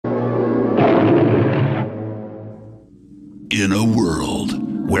In a world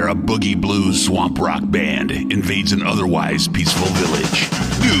where a boogie blues swamp rock band invades an otherwise peaceful village.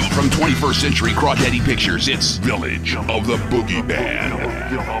 New from 21st Century Crawdaddy Pictures, it's Village of the Boogie Band.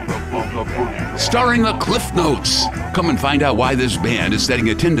 Starring the Cliffnotes. Come and find out why this band is setting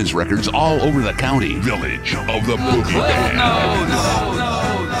attendance records all over the county. Village of the Boogie Band.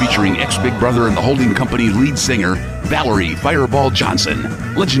 Featuring ex-Big Brother and the Holding Company lead singer, Valerie Fireball Johnson,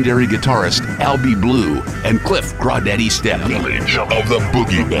 legendary guitarist Albie Blue, and Cliff Crawdaddy Step. Village of the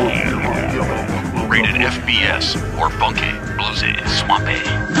Boogie Band. Rated FBS or funky, bluesy, swampy.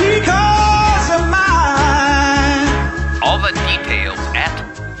 Because of mine. All the details at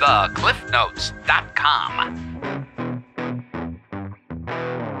thecliffnotes.com.